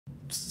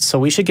So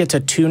we should get to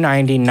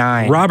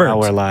 299 Robert. while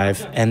we're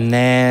live, and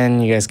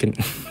then you guys can...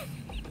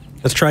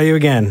 Let's try you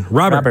again.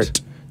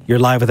 Robert. You're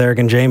live with Eric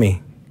and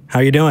Jamie. How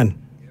you doing?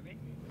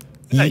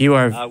 You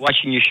are...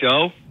 watching your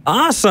show.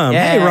 Awesome.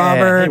 Yeah. Hey,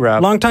 Robert. Hey,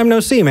 Rob. Long time no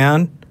see,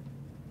 man.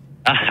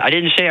 I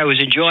didn't say I was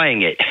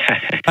enjoying it.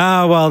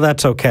 Well,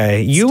 that's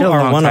okay. You Still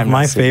are one of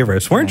my see.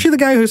 favorites. Weren't you the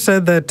guy who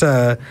said that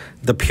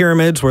the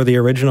pyramids were the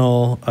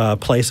original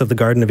place of the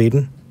Garden of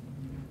Eden?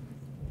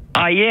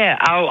 Yeah,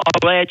 I'll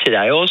add to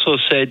that. I also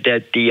said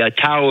that the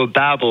Tower of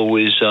Babel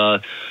was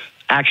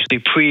actually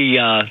pre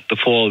the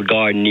fall of the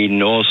Garden of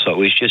Eden also. It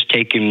was just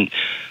taken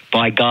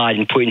by God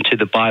and put into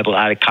the Bible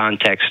out of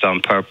context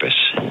on purpose.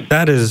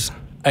 That is...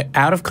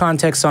 out of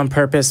context on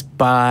purpose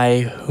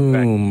by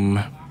whom?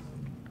 Right.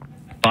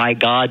 By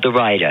God the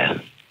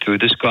writer, through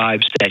the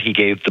scribes that he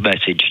gave the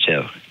message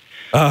to.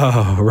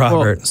 Oh,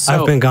 Robert, Well, so-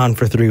 I've been gone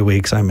for 3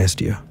 weeks. I missed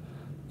you.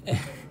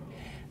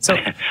 So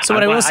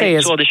what I will say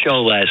is... I saw the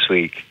show last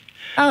week.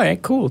 All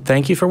right, cool.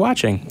 Thank you for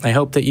watching. I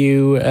hope that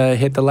you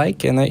hit the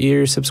like and that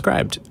you're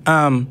subscribed.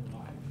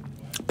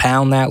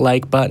 Pound that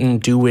like button.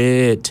 Do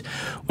it.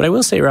 What I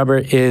will say,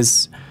 Robert,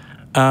 is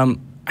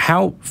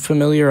how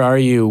familiar are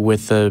you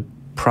with the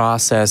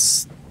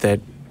process that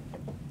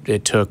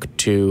it took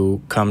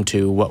to come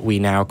to what we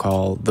now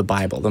call the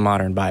Bible, the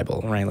modern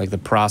Bible, right? Like the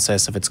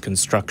process of its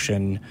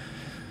construction.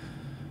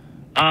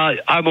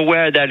 I'm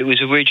aware that it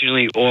was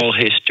originally oral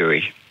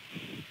history.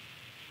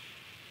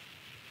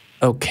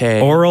 Okay.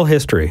 Oral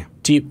history.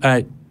 Do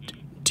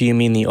you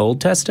mean the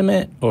Old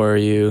Testament, or are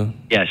you?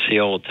 Yes,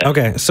 the Old Testament.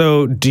 Okay,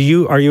 so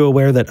are you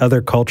aware that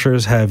other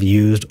cultures have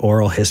used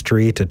oral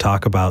history to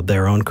talk about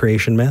their own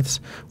creation myths?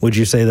 Would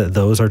you say that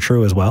those are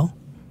true as well?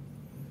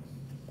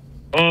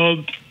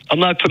 I'm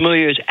not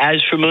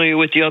as familiar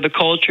with the other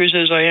cultures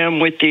as I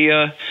am with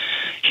the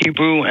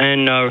Hebrew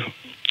and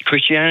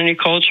Christianity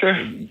culture.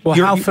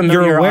 Well, how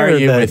familiar are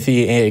you with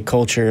the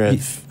culture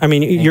of... I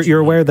mean, you're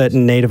aware that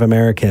Native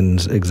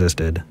Americans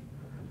existed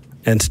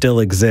and still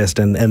exist,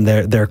 and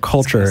their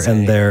culture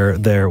and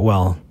their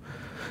well...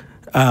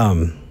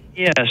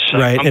 yes.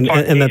 Right, I'm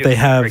and that they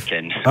have...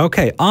 American.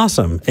 Okay,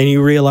 awesome. And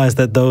you realize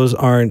that those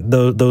aren't...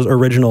 Those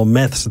original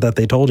myths that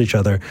they told each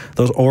other,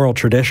 those oral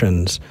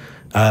traditions,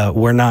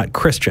 were not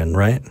Christian,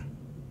 right?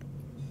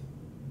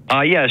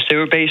 Yes, they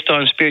were based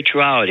on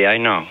spirituality. I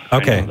know.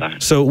 Okay, I know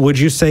that. so would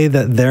you say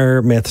that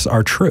their myths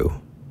are true?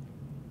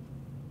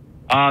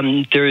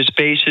 There is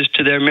basis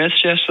to their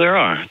myths. Yes, there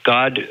are.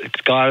 The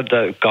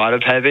God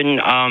of heaven,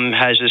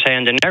 has his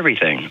hand in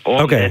everything.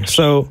 All Okay, myths,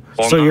 so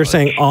all you're knowledge.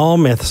 saying all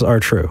myths are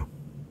true?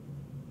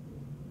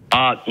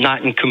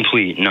 Not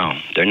incomplete. No,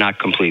 they're not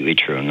completely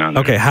true. No.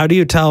 Okay, how do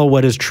you tell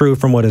what is true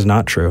from what is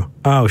not true?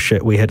 Oh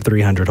shit, we hit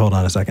 300. Hold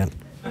on a second.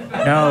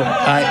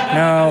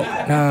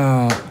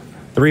 No.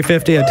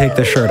 350. I take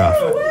this shirt off.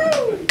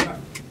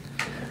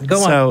 Go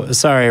on. So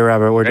sorry,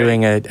 Robert. We're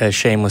doing a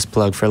shameless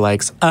plug for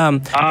likes.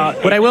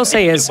 What I will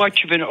say is, it's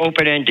much of an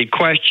open-ended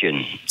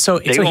question. So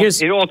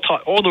here's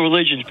all the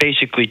religions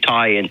basically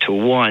tie into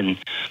one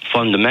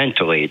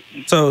fundamentally.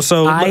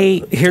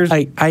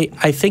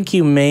 I think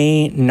you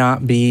may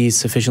not be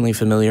sufficiently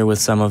familiar with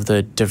some of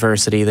the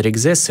diversity that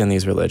exists in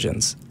these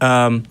religions.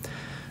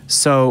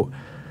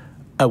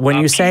 When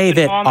you say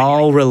that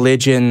all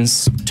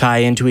religions tie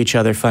into each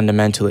other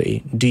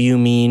fundamentally, do you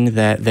mean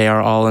that they are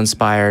all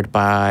inspired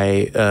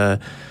by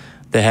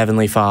the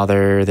Heavenly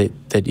Father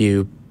that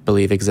you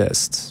believe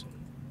exists?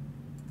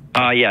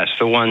 Yes,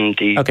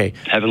 the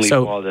Heavenly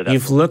Father. So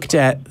you've looked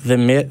at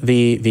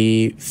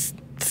the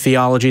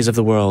theologies of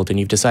the world, and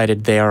you've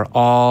decided they are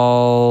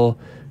all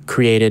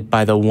created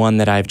by the one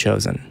that I've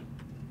chosen.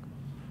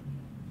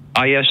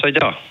 Yes, I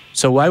do.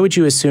 So why would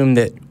you assume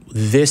that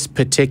this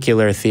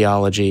particular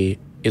theology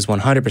is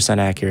 100%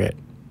 accurate,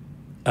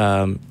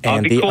 and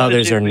the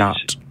others are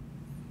not?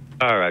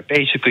 All right,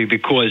 basically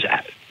because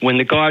when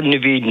the Garden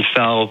of Eden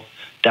fell,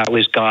 that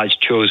was God's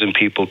chosen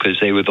people because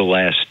they were the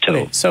last two.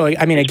 Okay, so,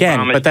 I mean,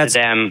 again, but that's... to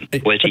them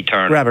was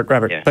eternal.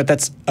 Robert, Yeah. but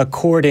that's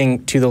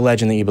according to the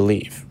legend that you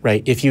believe,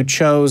 right? If you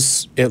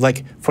chose,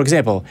 like, for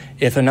example,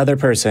 if another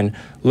person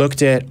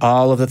looked at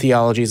all of the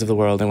theologies of the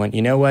world and went,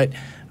 you know what,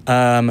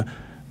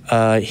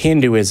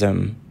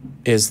 Hinduism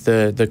is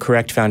the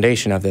correct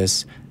foundation of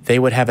this, they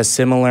would have a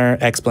similar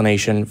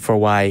explanation for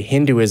why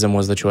Hinduism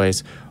was the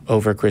choice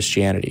over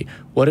Christianity.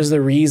 What is the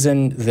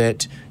reason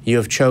that you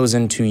have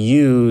chosen to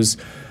use,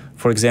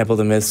 for example,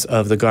 the myths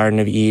of the Garden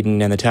of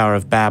Eden and the Tower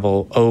of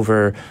Babel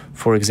over,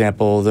 for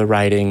example, the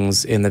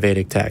writings in the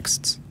Vedic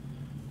texts?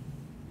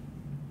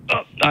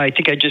 I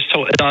think I just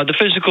told the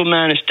physical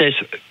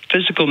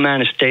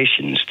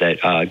manifestations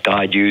that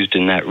God used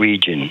in that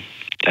region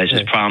as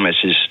his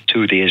promises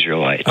to the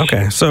Israelites.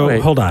 Okay,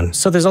 so hold on.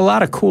 So there's a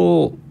lot of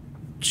cool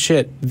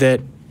shit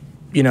that,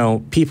 you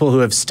know, people who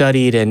have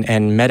studied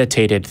and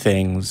meditated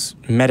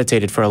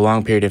for a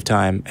long period of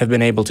time have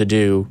been able to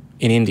do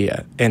in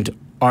India and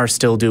are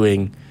still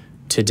doing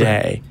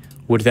today.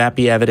 Right. Would that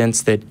be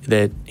evidence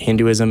that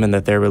Hinduism and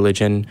that their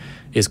religion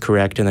is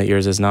correct and that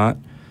yours is not?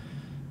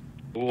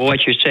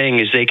 What you're saying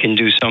is they can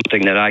do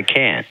something that I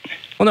can't.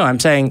 Well, no,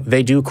 I'm saying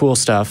they do cool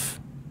stuff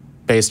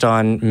based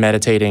on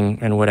meditating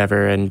and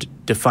whatever and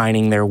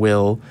defining their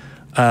will,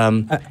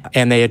 and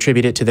they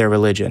attribute it to their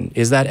religion.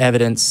 Is that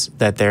evidence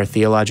that their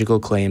theological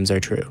claims are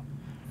true?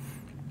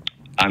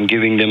 I'm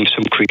giving them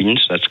some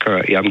credence. That's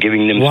correct. Yeah, I'm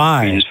giving them some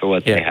credence for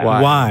what they have.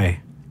 Why?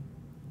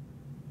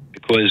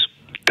 Because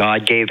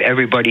God gave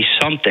everybody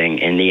something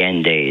in the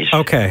end days.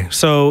 Okay,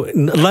 so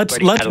let's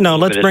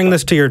bring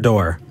this to your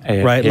door,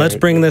 right? Let's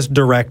bring this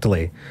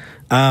directly.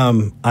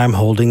 I'm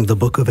holding the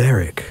Book of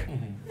Eric.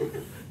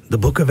 The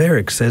Book of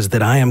Eric says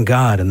that I am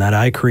God and that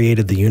I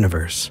created the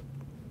universe.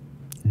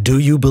 Do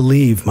you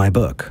believe my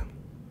book?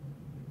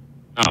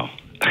 No.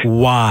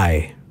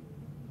 Why?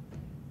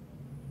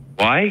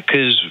 Why?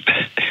 Because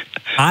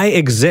I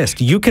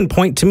exist. You can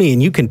point to me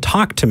and you can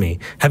talk to me.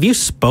 Have you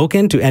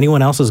spoken to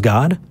anyone else's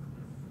God?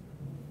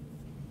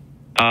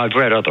 I've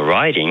read other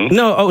writing.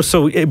 No.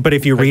 But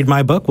if you read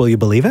my book, will you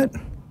believe it?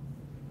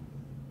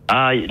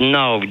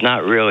 No,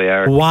 not really,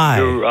 Eric.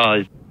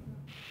 Why?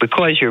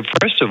 Because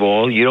first of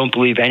all, you don't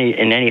believe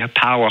in any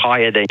power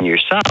higher than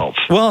yourself.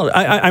 Well,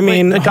 I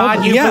mean, the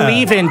God you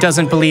believe in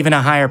doesn't believe in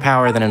a higher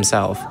power than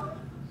himself.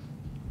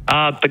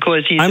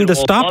 Because he's I'm the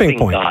stopping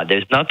point. God.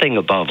 There's nothing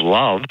above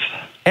love.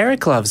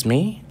 Eric loves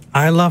me.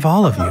 I love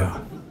all of you.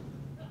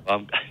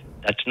 Well,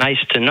 that's nice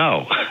to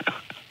know.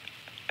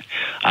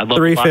 I love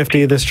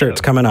 350, this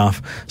shirt's coming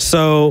off.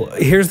 So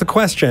here's the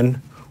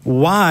question.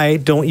 Why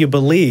don't you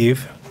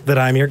believe that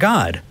I'm your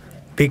God?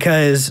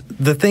 Because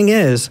the thing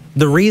is,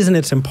 the reason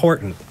it's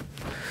important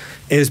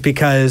is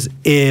because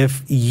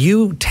if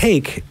you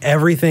take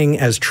everything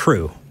as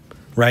true,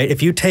 right?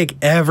 If you take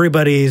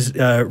everybody's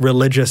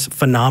religious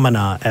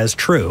phenomena as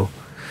true,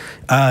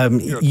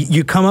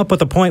 you come up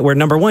with a point where,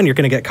 number one, you're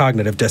going to get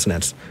cognitive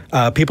dissonance.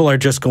 People are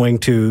just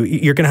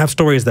you're going to have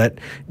stories that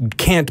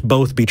can't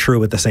both be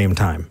true at the same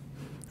time,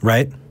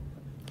 right?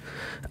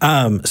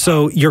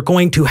 So you're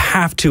going to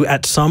have to,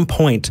 at some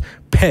point,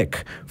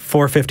 pick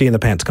 450 and the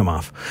pants come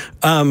off.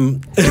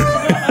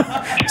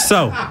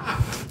 So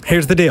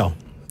here's the deal.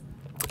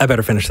 I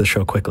better finish this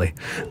show quickly.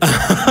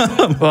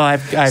 Well,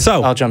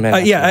 I'll jump in.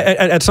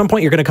 At some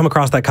point, you're going to come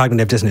across that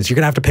cognitive dissonance. You're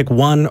going to have to pick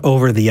one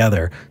over the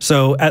other.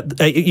 So,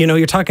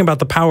 you're talking about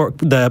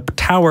the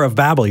Tower of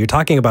Babel. You're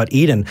talking about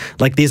Eden,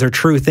 like these are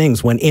true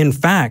things, when in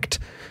fact,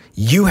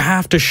 you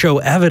have to show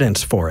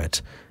evidence for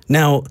it.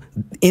 Now,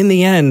 in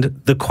the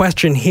end, the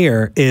question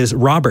here is,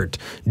 Robert,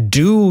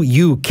 do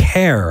you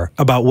care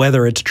about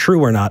whether it's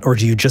true or not, or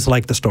do you just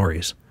like the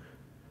stories?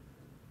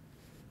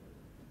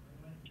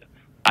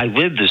 I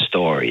live the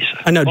stories.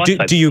 I know.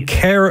 Do you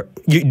care?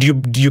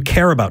 Do you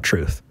care about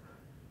truth?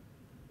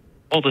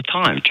 All the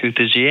time. Truth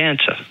is the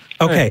answer.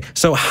 Okay.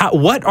 So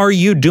what are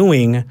you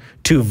doing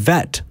to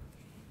vet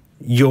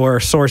your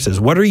sources?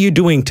 What are you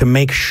doing to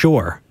make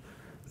sure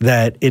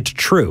that it's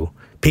true?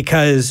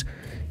 Because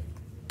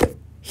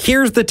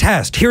here's the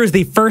test. Here's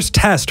the first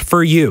test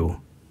for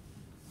you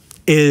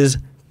is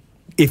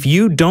if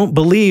you don't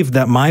believe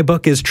that my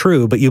book is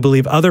true, but you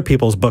believe other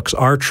people's books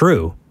are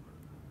true,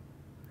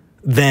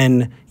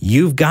 then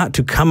you've got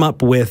to come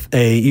up with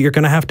you're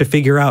going to have to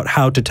figure out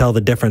how to tell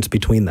the difference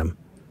between them.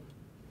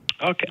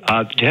 Okay.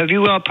 Have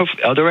you,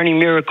 are there any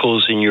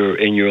miracles in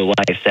your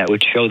life that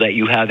would show that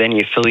you have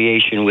any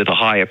affiliation with a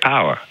higher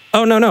power?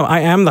 Oh, no. I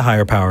am the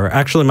higher power.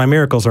 Actually, my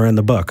miracles are in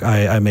the book.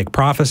 I make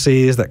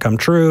prophecies that come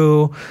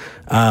true.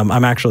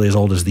 I'm actually as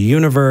old as the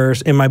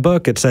universe. In my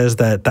book, it says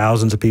that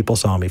thousands of people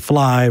saw me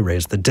fly,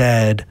 raise the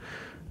dead.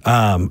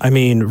 I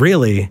mean,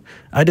 really,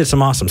 I did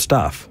some awesome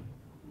stuff.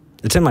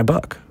 It's in my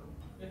book.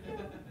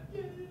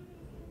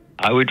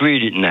 I would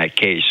read it in that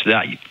case.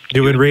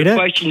 You would read it? Your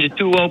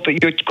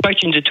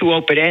questions are too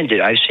open-ended.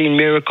 I've seen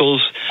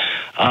miracles.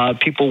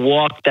 People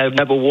walk that have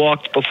never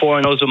walked before,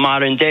 and those are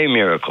modern-day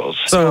miracles.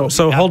 So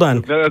hold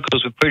on.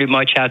 Miracles would pretty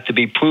much have to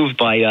be proved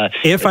by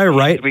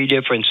three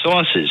different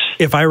sources.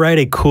 If I write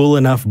a cool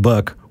enough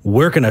book,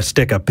 we're going to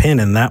stick a pin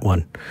in that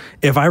one.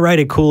 If I write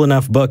a cool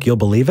enough book, you'll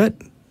believe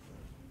it?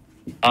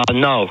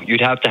 No,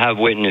 you'd have to have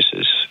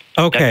witnesses.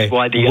 Okay.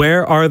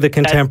 Where are the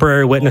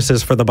contemporary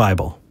witnesses for the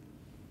Bible?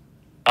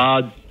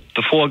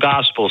 The four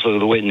Gospels are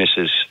the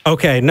witnesses.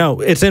 Okay, no,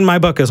 it's in my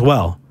book as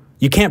well.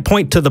 You can't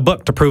point to the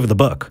book to prove the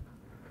book,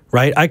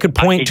 right? I could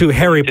point to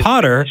Harry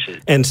Potter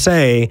and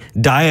say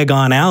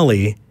Diagon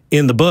Alley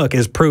in the book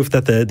is proof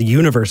that the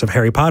universe of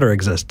Harry Potter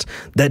exists.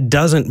 That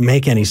doesn't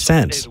make any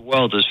sense. The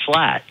world is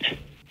flat. Do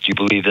you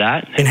believe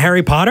that? In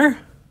Harry Potter?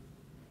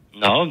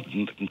 No,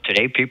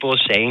 today people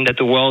are saying that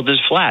the world is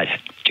flat.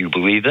 Do you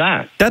believe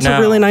that? That's a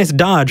really nice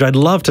dodge. I'd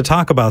love to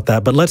talk about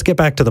that, but let's get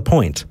back to the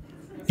point.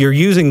 You're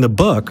using the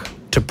book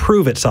to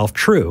prove itself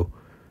true.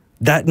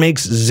 That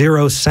makes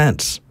zero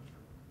sense.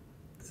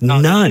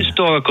 None. There's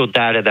historical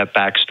data that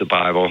backs the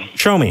Bible.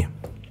 Show me.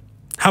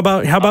 How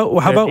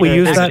about we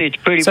use that? It's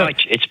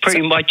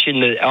pretty much in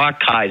the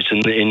archives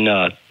in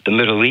the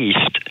Middle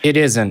East. It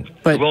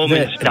isn't. But the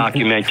Romans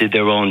documented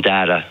their own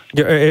data.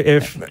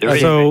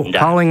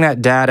 Calling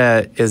that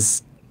data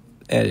is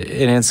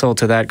an insult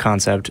to that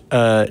concept.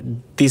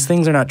 These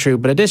things are not true.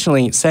 But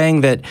additionally,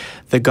 saying that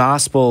the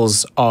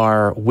Gospels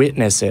are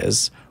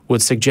witnesses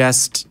would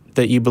suggest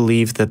that you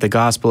believe that the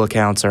Gospel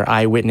accounts are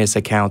eyewitness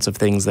accounts of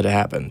things that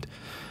happened.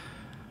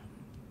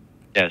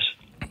 Yes.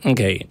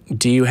 Okay.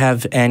 Do you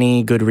have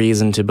any good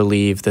reason to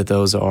believe that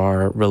those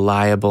are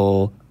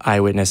reliable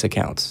eyewitness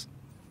accounts?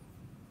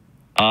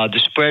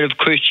 The spread of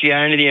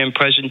Christianity and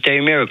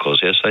present-day miracles.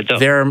 Yes, I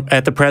do.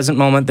 At the present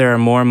moment, there are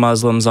more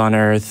Muslims on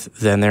Earth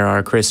than there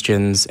are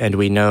Christians, and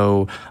we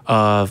know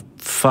a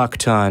fuck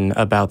ton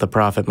about the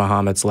Prophet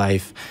Muhammad's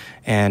life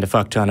and a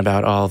fuck ton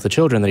about all of the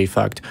children that he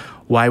fucked.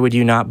 Why would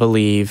you not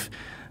believe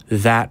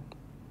that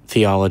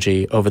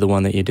theology over the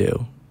one that you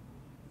do?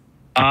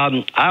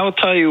 I'll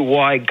tell you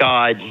why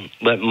God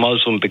let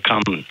Muslim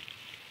become...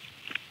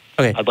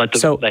 Okay,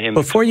 so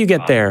before you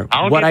get there,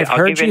 what I've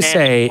heard you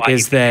say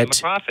is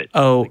that,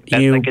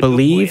 you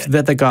believe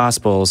that the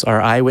Gospels are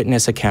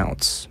eyewitness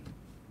accounts,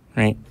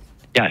 right?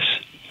 Yes.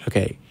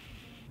 Okay,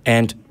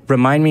 and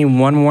remind me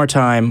one more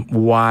time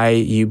why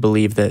you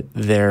believe that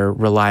they're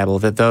reliable,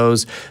 that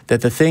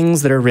the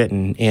things that are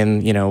written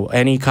in,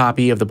 any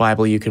copy of the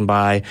Bible you can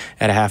buy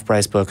at a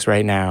half-price books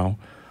right now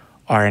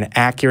are an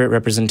accurate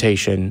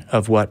representation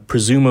of what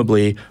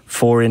presumably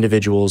 4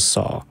 individuals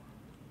saw.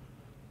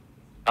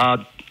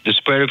 The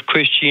spread of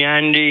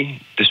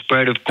Christianity, the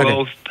spread of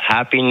growth,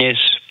 happiness,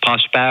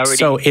 prosperity.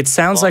 So it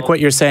sounds like what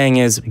you're saying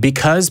is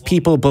because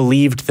people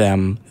believed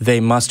them,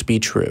 they must be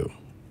true.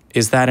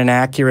 Is that an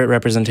accurate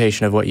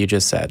representation of what you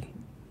just said?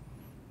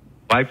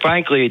 Quite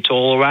frankly, it's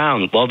all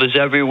around. Love is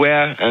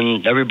everywhere,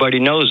 and everybody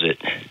knows it.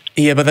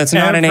 Yeah, but that's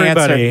not an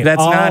answer. That's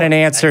not an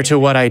answer to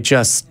what I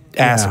just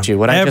asked you.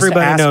 What I just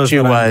asked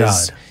you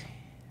was,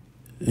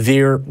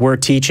 there were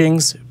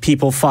teachings,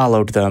 people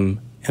followed them,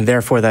 and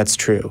therefore that's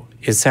true.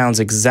 It sounds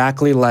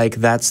exactly like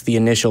that's the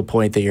initial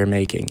point that you're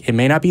making. It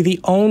may not be the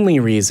only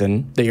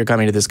reason that you're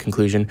coming to this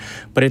conclusion,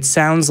 but it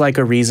sounds like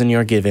a reason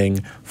you're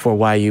giving for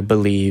why you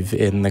believe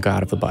in the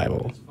God of the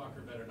Bible.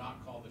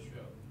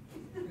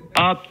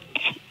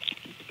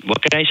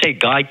 What can I say?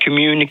 God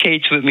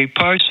communicates with me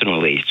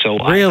personally. So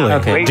really?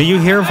 Okay. Do you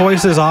hear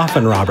voices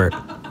often, Robert?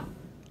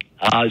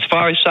 As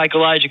far as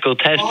psychological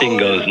testing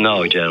goes,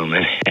 no,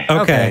 gentlemen.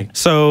 Okay.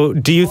 So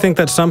do you think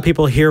that some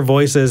people hear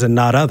voices and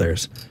not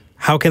others?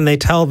 How can they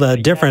tell the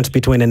difference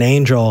between an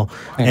angel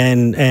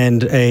and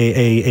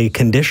a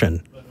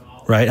condition,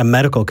 right? A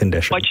medical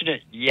condition.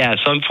 Yes,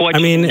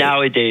 unfortunately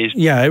nowadays.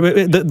 Yeah,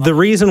 the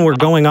reason we're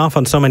going off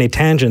on so many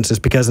tangents is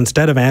because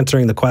instead of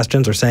answering the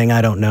questions or saying,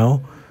 I don't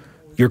know,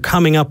 you're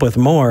coming up with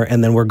more,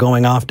 and then we're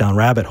going off down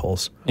rabbit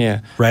holes. Yeah.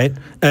 Right?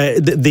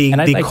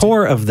 The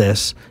core of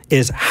this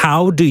is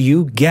how do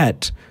you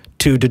get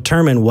to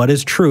determine what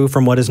is true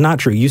from what is not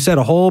true? You said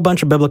a whole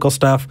bunch of biblical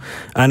stuff.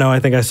 I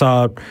think I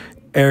saw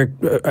Eric,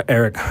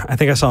 I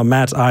think I saw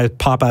Matt's eyes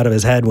pop out of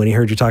his head when he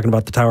heard you talking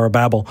about the Tower of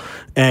Babel,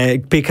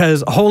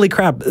 because holy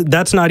crap,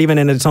 that's not even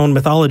in its own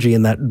mythology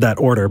in that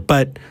order,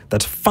 but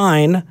that's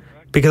fine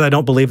because I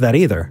don't believe that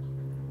either,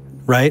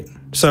 right?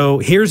 So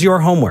here's your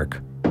homework,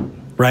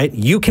 right?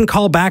 You can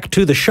call back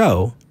to the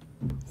show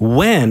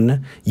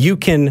when you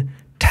can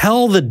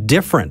tell the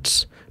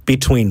difference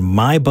between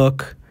my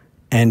book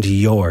and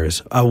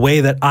yours, a way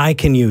that I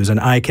can use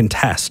and I can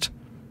test.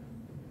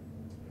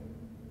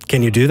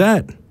 Can you do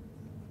that?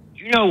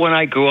 When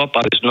I grew up,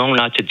 I was known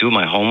not to do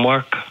my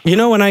homework.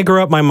 When I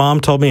grew up, my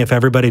mom told me if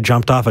everybody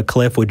jumped off a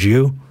cliff, would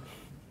you?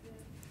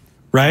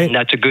 Right? And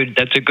that's a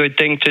good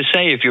thing to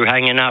say if you're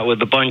hanging out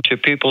with a bunch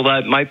of people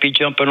that might be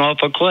jumping off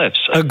a cliff.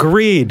 So.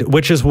 Agreed,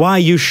 which is why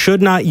you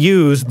should not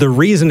use the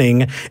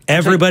reasoning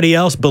everybody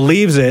else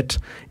believes it.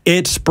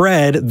 It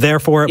spread,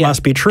 therefore it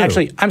must be true.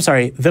 Actually, I'm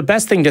sorry. The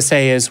best thing to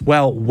say is,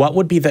 well, what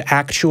would be the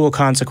actual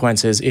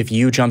consequences if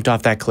you jumped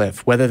off that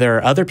cliff? Whether there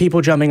are other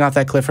people jumping off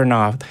that cliff or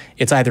not,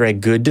 it's either a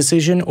good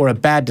decision or a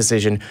bad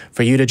decision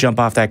for you to jump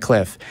off that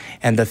cliff.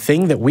 And the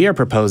thing that we are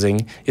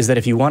proposing is that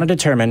if you want to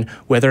determine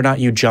whether or not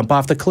you jump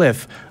off the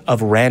cliff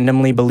of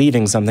randomly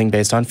believing something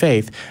based on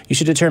faith, you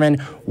should determine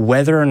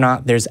whether or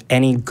not there's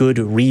any good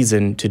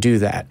reason to do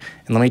that.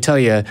 And let me tell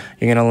you, you're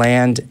going to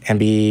land and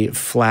be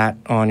flat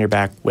on your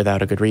back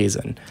without a good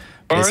reason,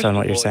 based on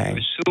what you're saying.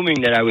 You're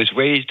assuming that I was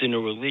raised in a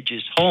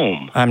religious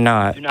home. I'm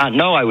not. I do not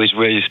know I was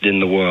raised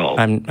in the world.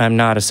 I'm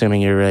not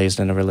assuming you were raised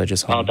in a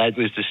religious home. Well, that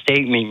was the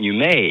statement you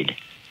made.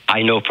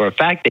 I know for a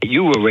fact that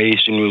you were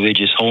raised in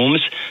religious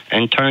homes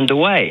and turned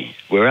away.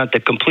 We're at the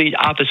complete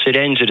opposite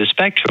ends of the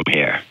spectrum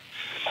here.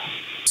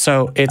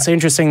 So it's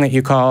interesting that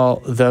you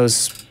call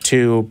those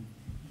two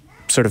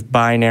sort of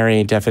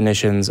binary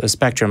definitions a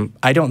spectrum.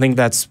 I don't think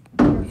that's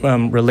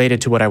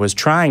related to what I was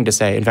trying to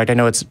say. In fact, I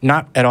know it's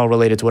not at all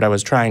related to what I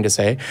was trying to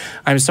say.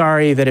 I'm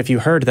sorry that if you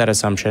heard that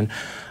assumption.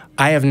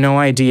 I have no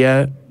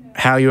idea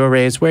how you were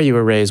raised, where you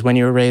were raised, when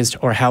you were raised,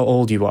 or how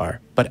old you are.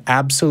 But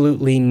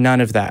absolutely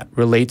none of that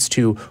relates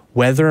to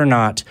whether or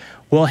not,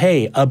 well,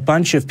 hey, a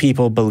bunch of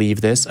people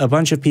believe this, a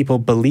bunch of people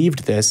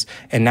believed this,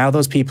 and now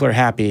those people are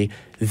happy,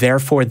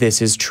 therefore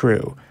this is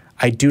true.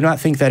 I do not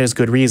think that is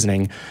good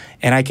reasoning,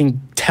 and I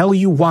can tell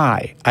you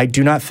why I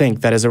do not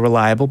think that is a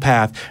reliable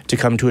path to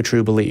come to a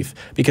true belief,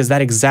 because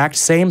that exact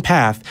same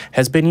path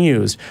has been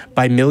used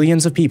by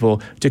millions of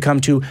people to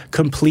come to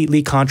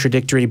completely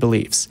contradictory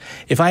beliefs.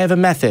 If I have a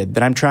method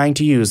that I'm trying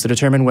to use to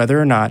determine whether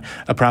or not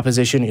a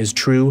proposition is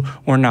true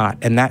or not,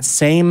 and that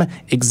same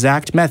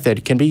exact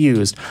method can be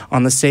used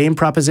on the same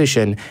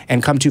proposition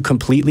and come to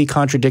completely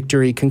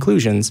contradictory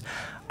conclusions,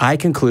 I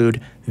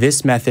conclude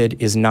this method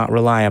is not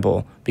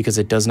reliable because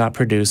it does not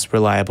produce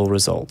reliable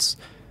results.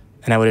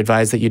 And I would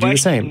advise that you do the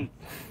same.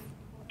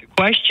 The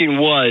question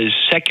was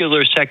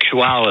secular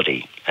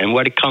sexuality and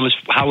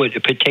how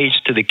it pertains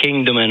to the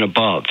kingdom and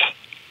above.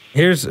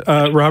 Here's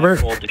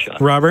Robert.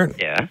 Robert.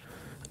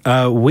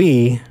 Yeah.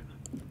 We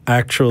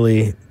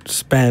actually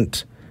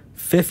spent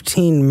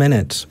 15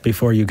 minutes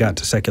before you got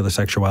to secular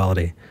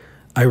sexuality.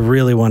 I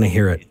really want to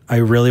hear it. I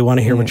really want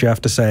to hear what you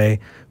have to say,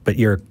 but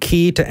your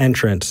key to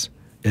entrance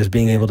is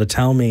being able to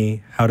tell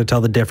me how to tell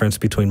the difference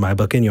between my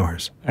book and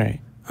yours. All right.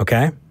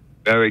 Okay?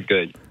 Very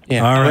good.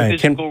 Yeah. All right.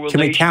 Can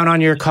we count on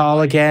your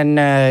call again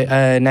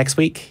next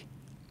week?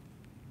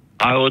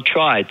 I will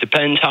try. It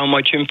depends how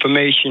much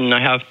information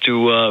I have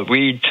to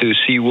read to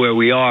see where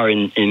we are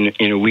in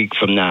a week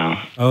from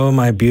now. Oh,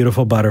 my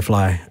beautiful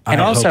butterfly. And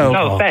also,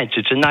 no offense,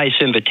 it's a nice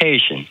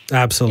invitation.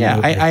 Absolutely.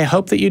 Yeah, I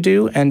hope that you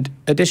do. And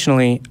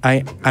additionally,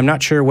 I'm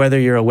not sure whether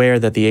you're aware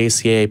that the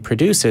ACA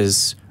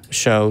produces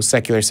show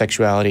Secular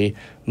Sexuality,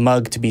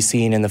 Mug to be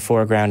seen in the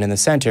foreground in the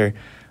center,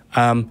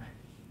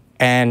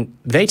 and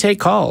they take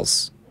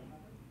calls.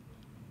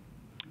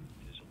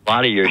 There's a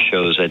lot of your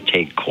shows that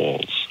take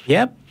calls.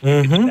 Yep.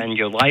 You spend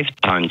your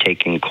lifetime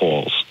taking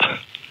calls.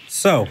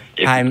 So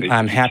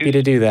I'm happy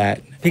to do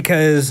that.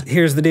 Because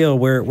here's the deal,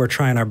 we're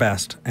trying our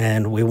best,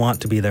 and we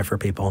want to be there for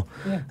people.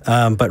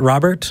 Yeah. But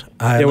Robert,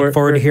 I look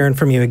forward to hearing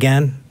from you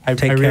again. I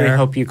really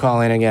hope you call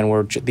in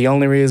again. The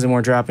only reason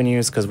we're dropping you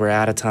is because we're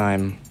out of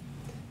time.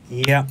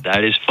 Yeah.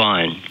 That is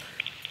fine.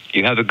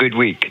 You have a good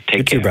week. Take care.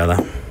 You too,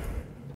 brother.